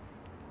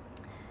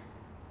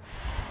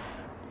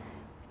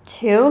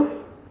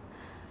 2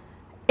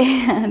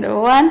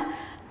 and 1.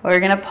 We're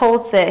gonna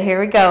pulse it.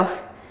 Here we go.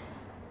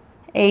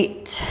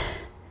 8,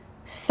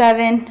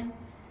 7,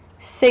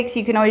 6.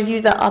 You can always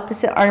use the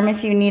opposite arm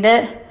if you need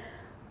it.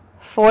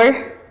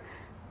 4,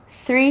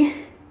 3,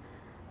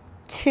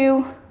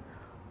 2,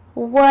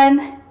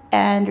 1,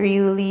 and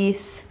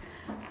release.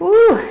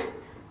 Woo!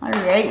 All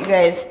right, you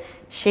guys,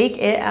 shake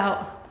it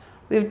out.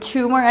 We have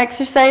 2 more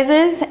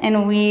exercises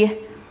and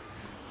we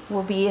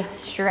will be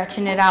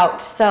stretching it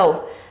out.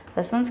 So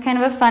this one's kind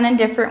of a fun and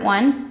different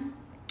one.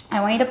 I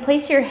want you to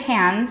place your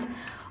hands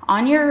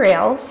on your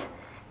rails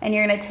and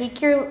you're gonna take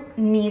your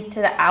knees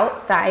to the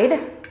outside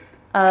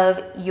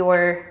of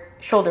your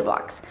shoulder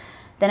blocks.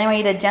 Then I want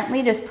you to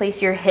gently just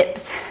place your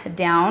hips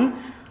down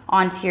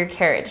onto your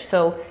carriage.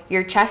 So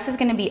your chest is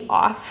gonna be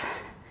off.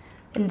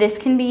 And this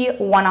can be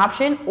one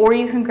option, or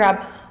you can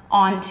grab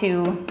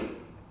onto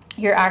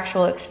your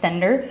actual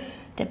extender,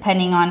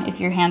 depending on if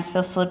your hands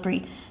feel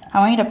slippery. I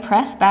want you to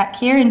press back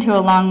here into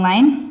a long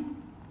line.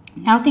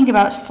 Now think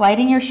about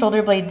sliding your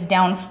shoulder blades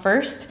down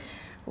first,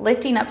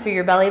 lifting up through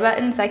your belly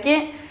button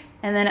second,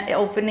 and then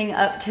opening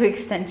up to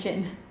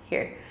extension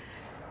here.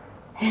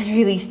 And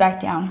release back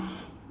down.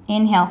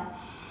 Inhale.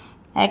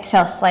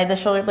 Exhale, slide the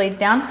shoulder blades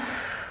down.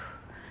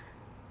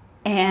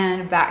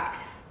 And back.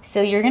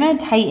 So you're gonna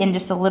tighten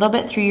just a little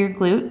bit through your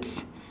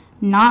glutes,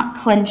 not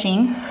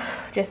clenching,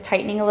 just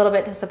tightening a little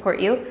bit to support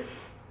you,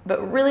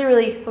 but really,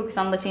 really focus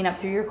on lifting up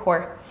through your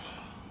core.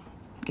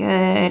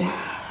 Good.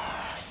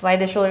 Slide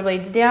the shoulder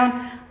blades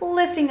down,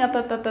 lifting up,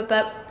 up, up, up,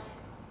 up,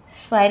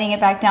 sliding it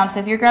back down.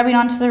 So if you're grabbing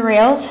onto the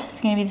rails, it's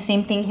gonna be the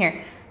same thing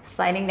here,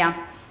 sliding down.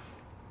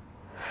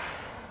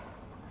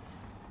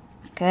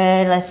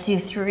 Good, let's do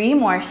 3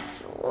 more.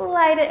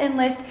 Slide it and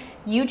lift.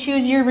 You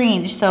choose your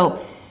range.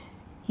 So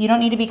you don't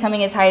need to be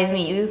coming as high as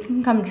me. You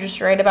can come just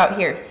right about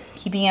here,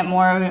 keeping it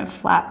more of a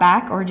flat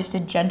back or just a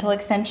gentle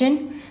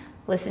extension.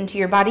 Listen to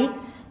your body,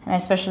 and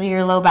especially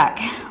your low back.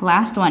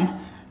 Last one.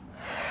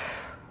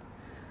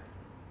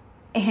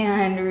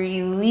 And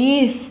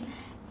release.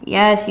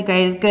 Yes, you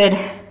guys, good.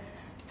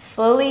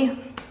 Slowly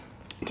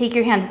take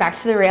your hands back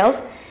to the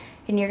rails,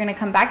 and you're gonna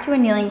come back to a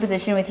kneeling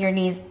position with your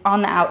knees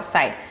on the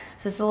outside.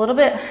 So it's a little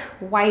bit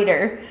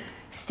wider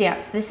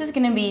stance. This is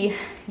gonna be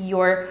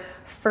your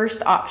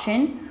first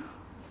option,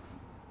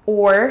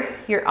 or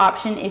your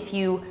option if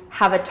you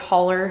have a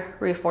taller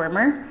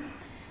reformer.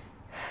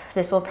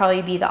 This will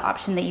probably be the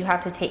option that you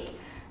have to take.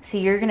 So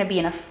you're gonna be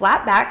in a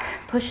flat back,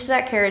 push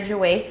that carriage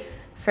away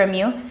from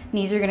you.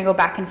 Knees are gonna go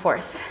back and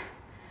forth.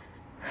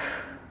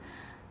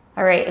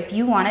 All right, if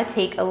you wanna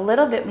take a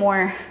little bit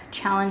more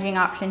challenging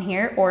option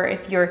here, or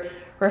if your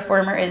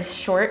reformer is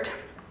short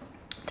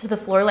to the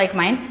floor like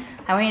mine,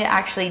 I want you to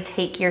actually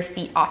take your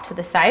feet off to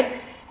the side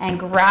and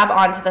grab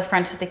onto the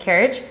front of the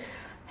carriage.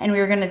 And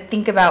we're gonna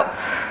think about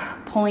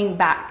pulling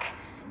back,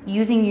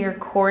 using your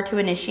core to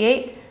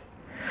initiate.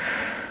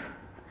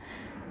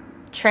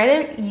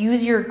 Try to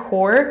use your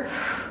core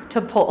to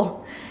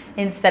pull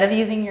instead of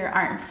using your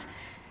arms.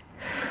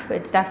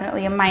 It's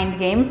definitely a mind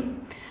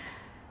game.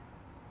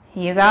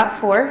 You got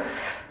 4.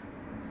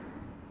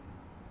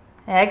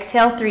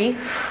 Exhale, 3.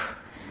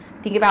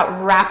 Think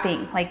about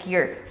wrapping like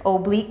your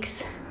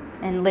obliques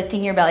and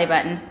lifting your belly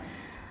button.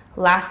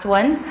 Last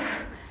one.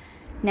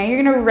 Now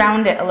you're gonna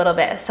round it a little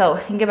bit. So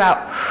think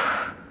about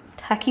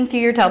tucking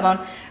through your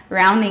tailbone,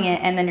 rounding it,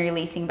 and then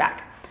releasing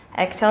back.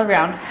 Exhale,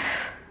 round.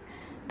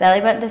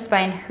 Belly button to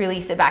spine,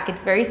 release it back.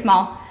 It's very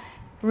small.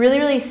 Really,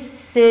 really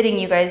sitting,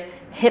 you guys.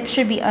 Hips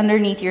should be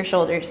underneath your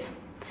shoulders.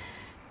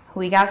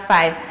 We got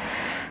 5.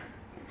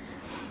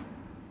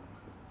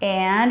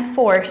 And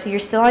 4. So you're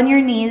still on your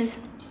knees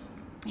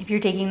if you're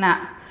taking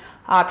that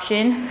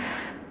option.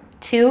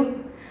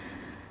 2.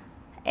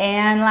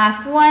 And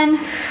last one.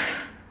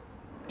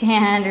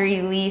 And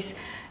release.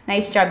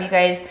 Nice job, you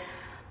guys.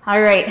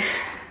 All right,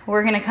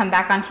 we're gonna come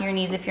back onto your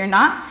knees if you're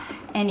not,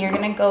 and you're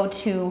gonna go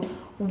to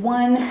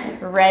 1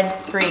 red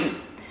spring.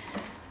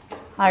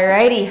 All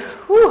righty,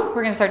 whew,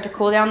 we're gonna start to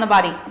cool down the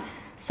body.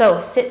 So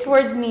sit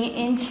towards me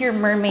into your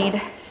mermaid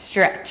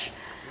stretch.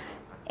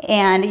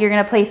 And you're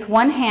gonna place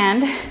one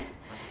hand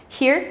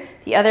here,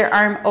 the other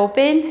arm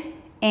open,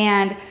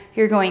 and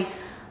you're going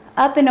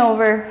up and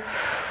over,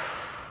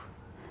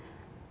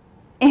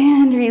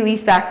 and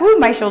release back. Woo,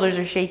 my shoulders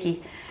are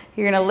shaky.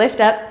 You're gonna lift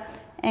up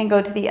and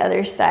go to the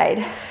other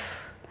side.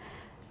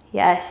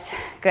 Yes,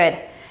 good.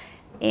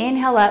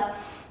 Inhale up,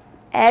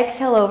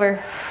 exhale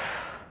over,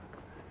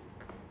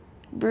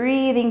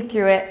 breathing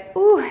through it.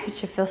 Ooh, it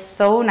should feel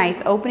so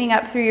nice, opening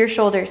up through your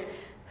shoulders.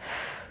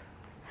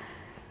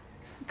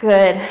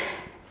 Good.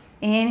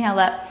 Inhale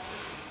up.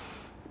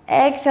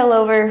 Exhale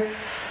over.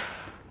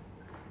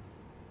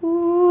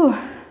 Ooh.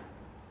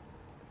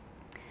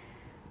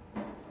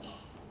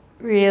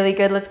 Really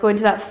good. Let's go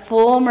into that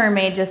full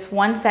mermaid. Just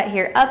one set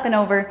here. Up and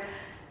over.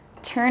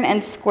 Turn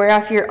and square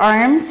off your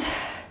arms.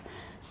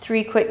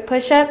 3 quick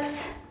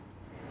push-ups.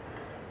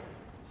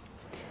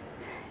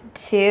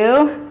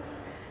 2.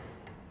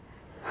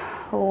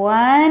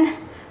 1.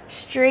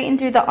 Straighten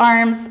through the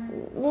arms.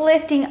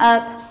 Lifting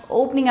up.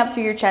 Opening up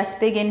through your chest.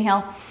 Big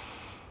inhale.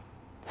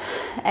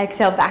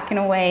 Exhale, back and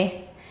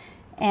away.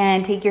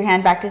 And take your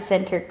hand back to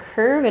center.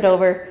 Curve it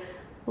over.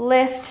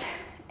 Lift.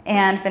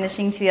 And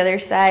finishing to the other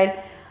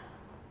side.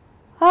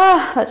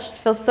 Ah, that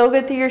feels so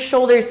good through your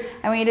shoulders.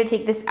 I want you to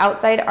take this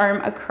outside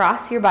arm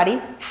across your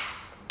body.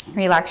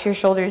 Relax your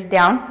shoulders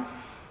down.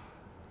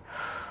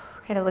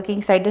 Kind of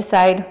looking side to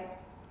side.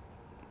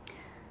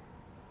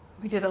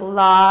 We did a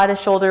lot of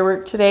shoulder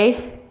work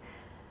today.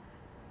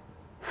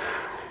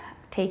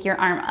 Take your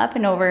arm up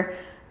and over.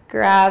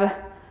 Grab.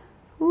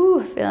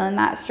 Ooh, feeling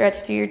that stretch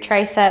through your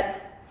tricep.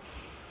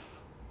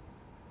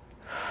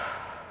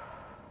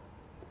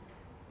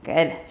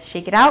 Good.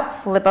 Shake it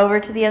out. Flip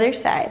over to the other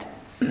side.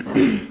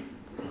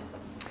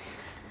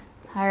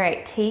 All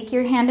right, take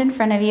your hand in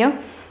front of you.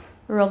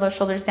 Roll those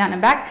shoulders down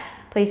and back.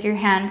 Place your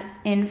hand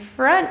in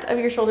front of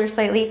your shoulders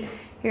slightly.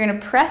 You're gonna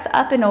press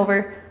up and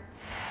over.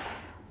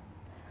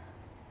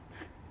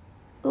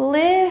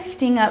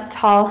 Lifting up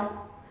tall.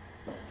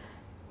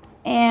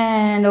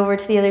 And over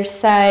to the other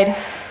side.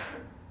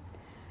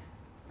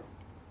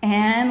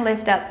 And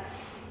lift up.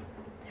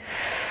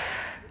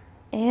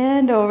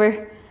 And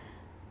over.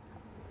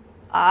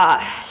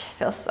 Ah, it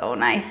feels so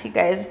nice, you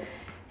guys.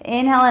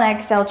 Inhale and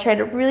exhale. Try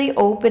to really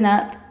open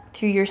up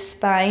through your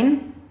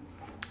spine.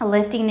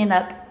 Lifting it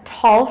up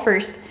tall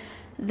first,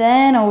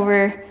 then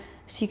over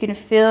so you can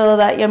feel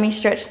that yummy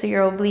stretch through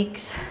your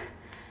obliques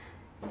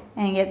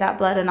and get that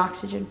blood and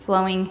oxygen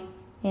flowing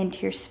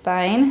into your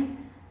spine.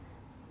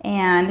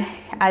 And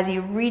as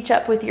you reach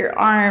up with your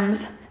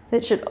arms,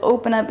 that should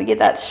open up and get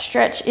that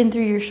stretch in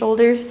through your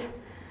shoulders.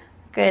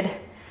 Good.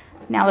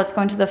 Now let's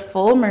go into the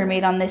full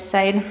mermaid on this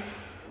side.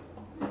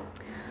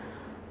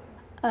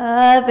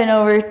 Up and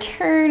over,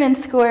 turn and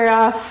square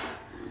off.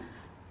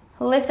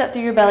 Lift up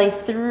through your belly,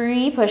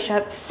 3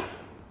 push-ups.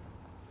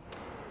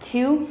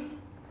 2.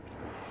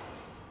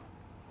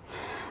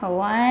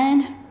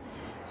 1.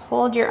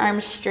 Hold your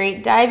arms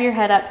straight, dive your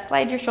head up,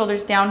 slide your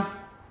shoulders down.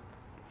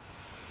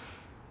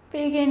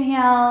 Big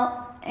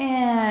inhale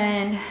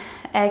and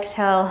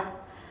exhale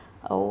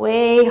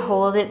away,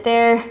 hold it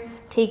there.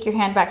 Take your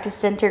hand back to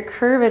center,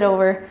 curve it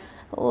over,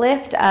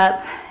 lift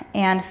up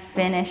and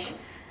finish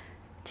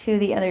to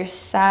the other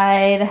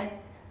side.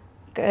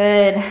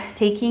 Good.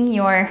 Taking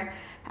your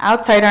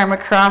outside arm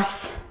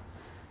across,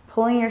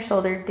 pulling your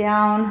shoulder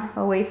down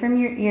away from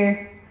your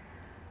ear,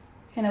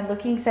 kind of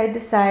looking side to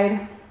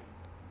side.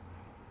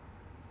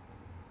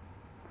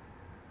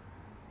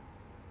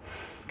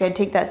 Good.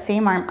 Take that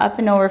same arm up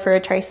and over for a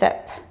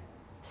tricep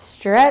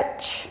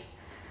stretch,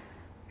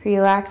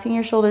 relaxing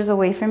your shoulders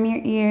away from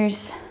your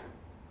ears.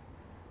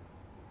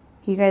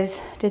 You guys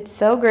did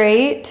so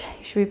great.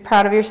 You should be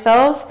proud of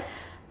yourselves.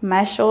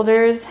 My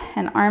shoulders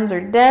and arms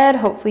are dead.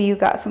 Hopefully you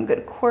got some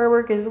good core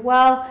work as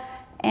well.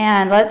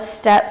 And let's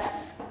step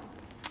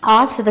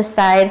off to the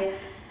side.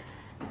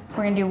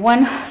 We're gonna do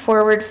 1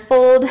 forward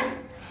fold,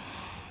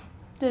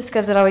 just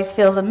because it always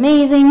feels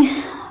amazing.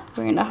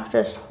 We're gonna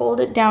just hold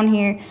it down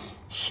here,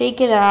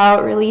 shake it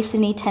out, release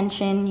any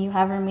tension you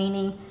have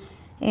remaining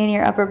in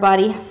your upper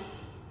body.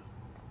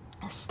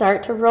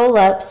 Start to roll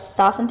up,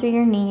 soften through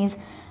your knees,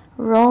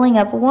 rolling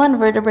up 1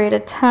 vertebrae at a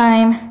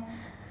time.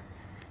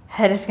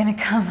 Head is gonna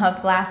come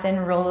up last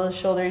and roll those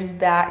shoulders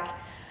back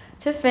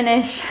to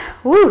finish.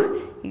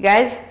 Woo, you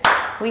guys,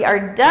 we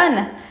are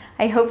done.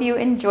 I hope you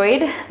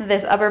enjoyed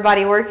this upper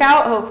body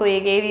workout. Hopefully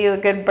it gave you a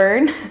good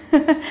burn.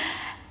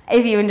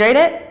 If you enjoyed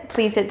it,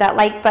 please hit that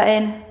like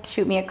button,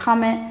 shoot me a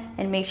comment,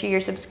 and make sure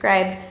you're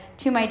subscribed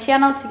to my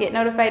channel to get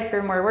notified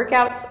for more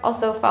workouts.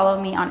 Also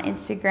follow me on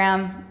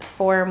Instagram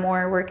for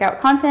more workout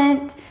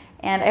content,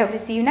 and I hope to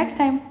see you next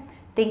time.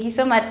 Thank you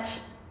so much.